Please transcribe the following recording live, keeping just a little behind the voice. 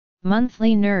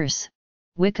Monthly nurse,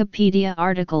 Wikipedia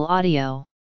article audio.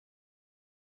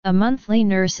 A monthly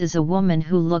nurse is a woman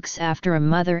who looks after a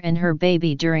mother and her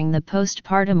baby during the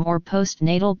postpartum or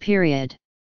postnatal period.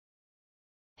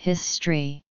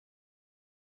 History.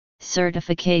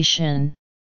 Certification.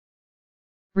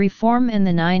 Reform in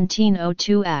the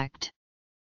 1902 Act.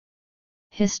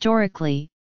 Historically,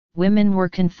 women were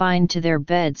confined to their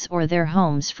beds or their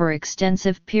homes for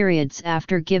extensive periods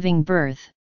after giving birth.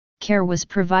 Care was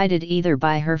provided either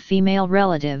by her female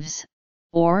relatives,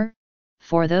 or,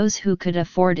 for those who could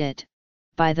afford it,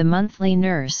 by the monthly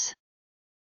nurse.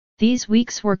 These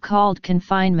weeks were called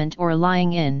confinement or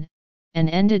lying in, and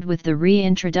ended with the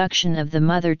reintroduction of the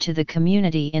mother to the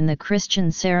community in the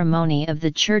Christian ceremony of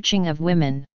the churching of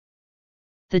women.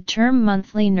 The term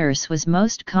monthly nurse was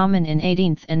most common in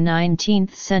 18th and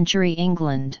 19th century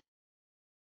England.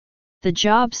 The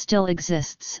job still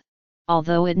exists,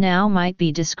 although it now might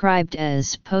be described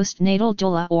as postnatal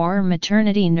doula or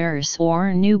maternity nurse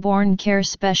or newborn care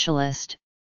specialist,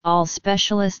 all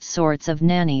specialist sorts of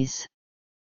nannies.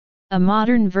 A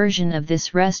modern version of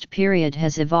this rest period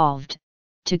has evolved,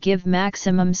 to give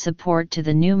maximum support to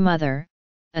the new mother,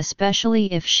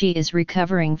 especially if she is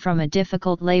recovering from a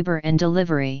difficult labor and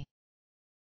delivery.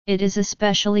 It is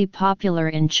especially popular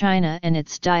in China and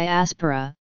its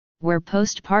diaspora, where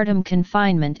postpartum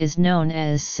confinement is known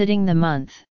as sitting the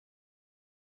month.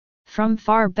 From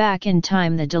far back in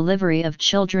time, the delivery of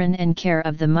children and care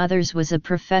of the mothers was a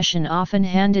profession often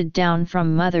handed down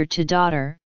from mother to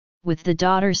daughter, with the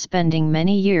daughter spending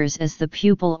many years as the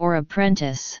pupil or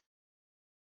apprentice.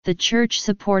 The Church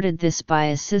supported this by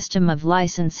a system of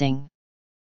licensing.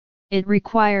 It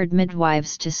required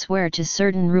midwives to swear to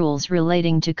certain rules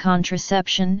relating to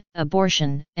contraception,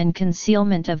 abortion, and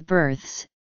concealment of births,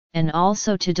 and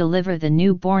also to deliver the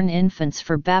newborn infants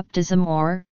for baptism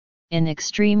or, in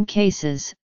extreme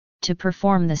cases, to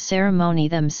perform the ceremony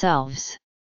themselves.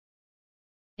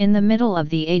 In the middle of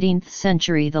the 18th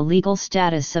century, the legal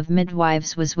status of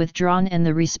midwives was withdrawn and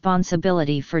the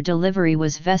responsibility for delivery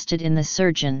was vested in the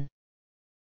surgeon.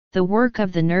 The work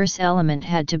of the nurse element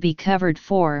had to be covered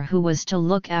for who was to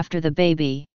look after the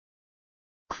baby.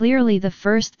 Clearly, the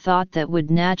first thought that would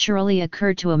naturally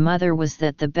occur to a mother was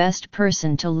that the best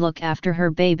person to look after her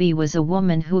baby was a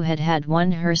woman who had had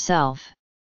one herself.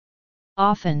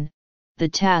 Often, the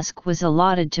task was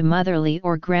allotted to motherly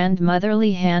or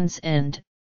grandmotherly hands and,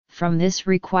 from this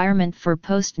requirement for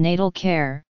postnatal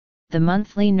care, the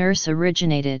monthly nurse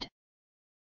originated.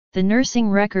 The nursing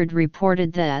record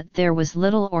reported that there was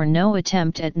little or no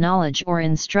attempt at knowledge or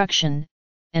instruction,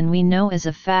 and we know as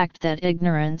a fact that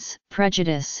ignorance,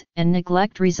 prejudice, and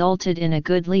neglect resulted in a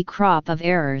goodly crop of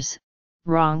errors,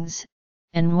 wrongs,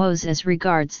 and woes as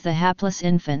regards the hapless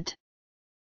infant.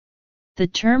 The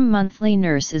term monthly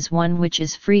nurse is one which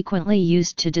is frequently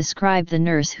used to describe the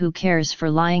nurse who cares for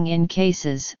lying-in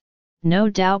cases, no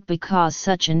doubt because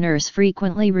such a nurse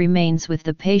frequently remains with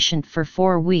the patient for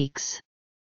 4 weeks.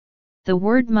 The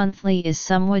word monthly is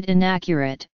somewhat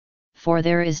inaccurate, for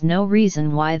there is no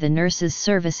reason why the nurse's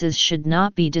services should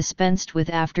not be dispensed with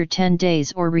after 10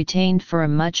 days or retained for a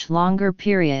much longer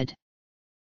period.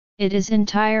 It is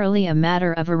entirely a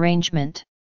matter of arrangement.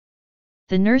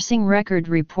 The nursing record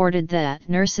reported that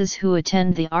nurses who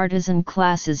attend the artisan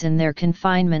classes in their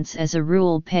confinements as a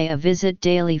rule pay a visit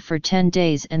daily for 10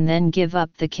 days and then give up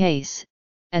the case,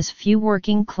 as few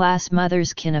working-class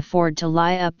mothers can afford to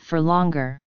lie up for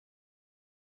longer.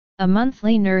 A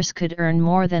monthly nurse could earn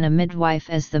more than a midwife,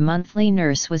 as the monthly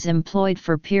nurse was employed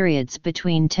for periods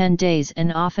between 10 days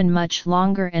and often much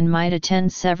longer and might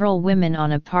attend several women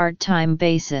on a part-time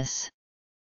basis.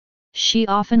 She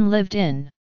often lived in.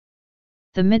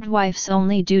 The midwife's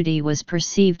only duty was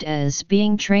perceived as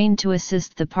being trained to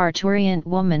assist the parturient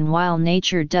woman while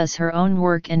nature does her own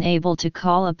work and able to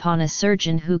call upon a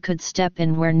surgeon who could step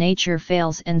in where nature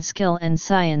fails and skill and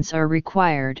science are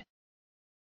required.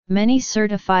 Many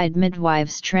certified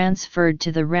midwives transferred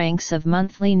to the ranks of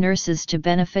monthly nurses to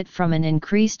benefit from an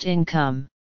increased income.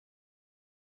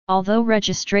 Although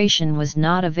registration was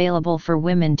not available for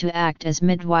women to act as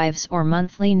midwives or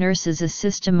monthly nurses, a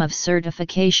system of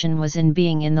certification was in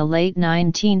being in the late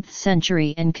 19th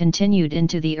century and continued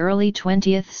into the early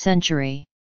 20th century.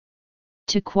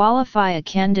 To qualify, a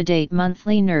candidate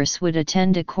monthly nurse would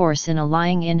attend a course in a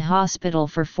lying-in hospital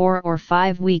for 4 or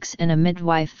 5 weeks and a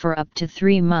midwife for up to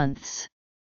 3 months.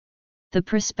 The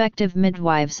prospective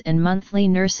midwives and monthly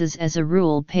nurses as a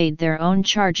rule paid their own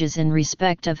charges in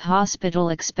respect of hospital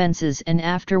expenses and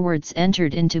afterwards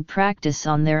entered into practice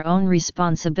on their own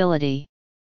responsibility.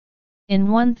 In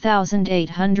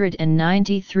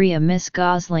 1893 a Miss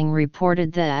Gosling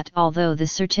reported that although the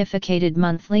certificated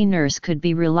monthly nurse could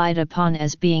be relied upon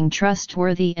as being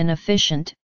trustworthy and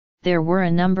efficient, there were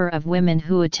a number of women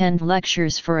who attend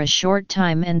lectures for a short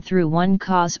time and through one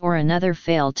cause or another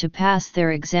fail to pass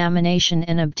their examination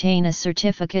and obtain a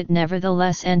certificate,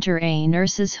 nevertheless enter a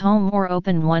nurse's home or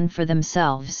open one for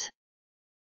themselves.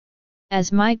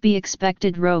 As might be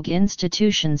expected, rogue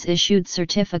institutions issued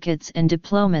certificates and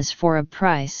diplomas for a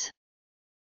price.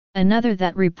 Another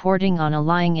that reporting on a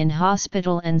lying in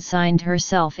hospital and signed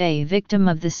herself a victim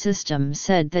of the system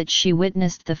said that she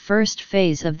witnessed the first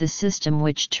phase of the system,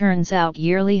 which turns out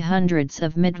yearly hundreds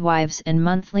of midwives and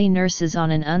monthly nurses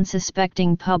on an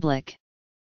unsuspecting public.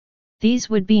 These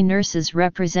would-be nurses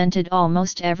represented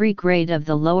almost every grade of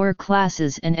the lower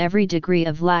classes and every degree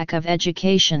of lack of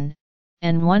education,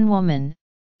 and one woman,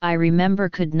 I remember,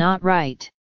 could not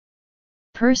write.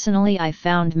 Personally, I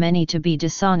found many to be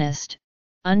dishonest,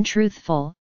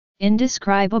 untruthful,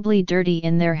 indescribably dirty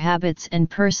in their habits and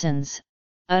persons,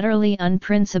 utterly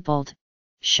unprincipled,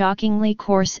 shockingly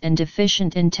coarse and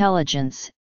deficient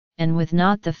intelligence, and with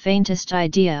not the faintest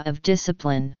idea of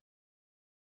discipline.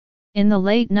 In the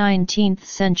late 19th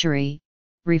century,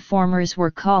 reformers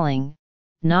were calling,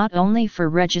 not only for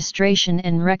registration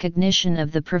and recognition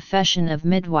of the profession of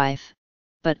midwife,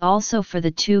 but also for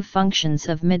the two functions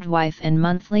of midwife and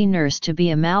monthly nurse to be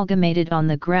amalgamated, on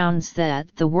the grounds that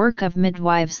the work of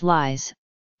midwives lies,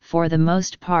 for the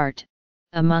most part,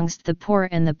 amongst the poor,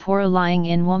 and the poor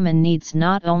lying-in woman needs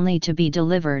not only to be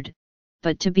delivered,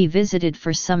 but to be visited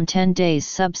for some 10 days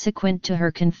subsequent to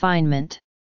her confinement.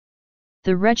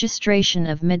 The registration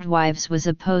of midwives was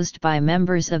opposed by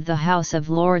members of the House of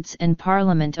Lords and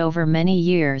Parliament over many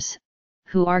years,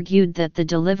 who argued that the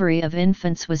delivery of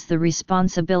infants was the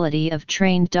responsibility of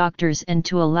trained doctors, and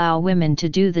to allow women to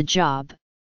do the job,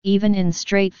 even in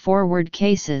straightforward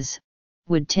cases,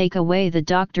 would take away the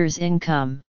doctor's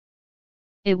income.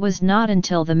 It was not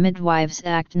until the Midwives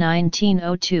Act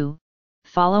 1902,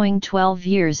 following 12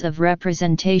 years of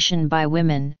representation by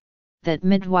women, that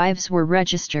midwives were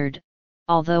registered,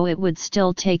 although it would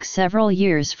still take several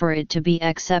years for it to be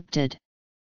accepted.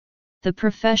 The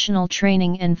professional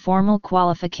training and formal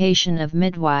qualification of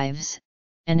midwives,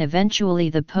 and eventually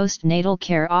the postnatal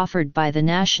care offered by the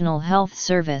National Health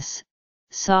Service,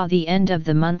 saw the end of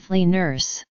the monthly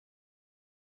nurse.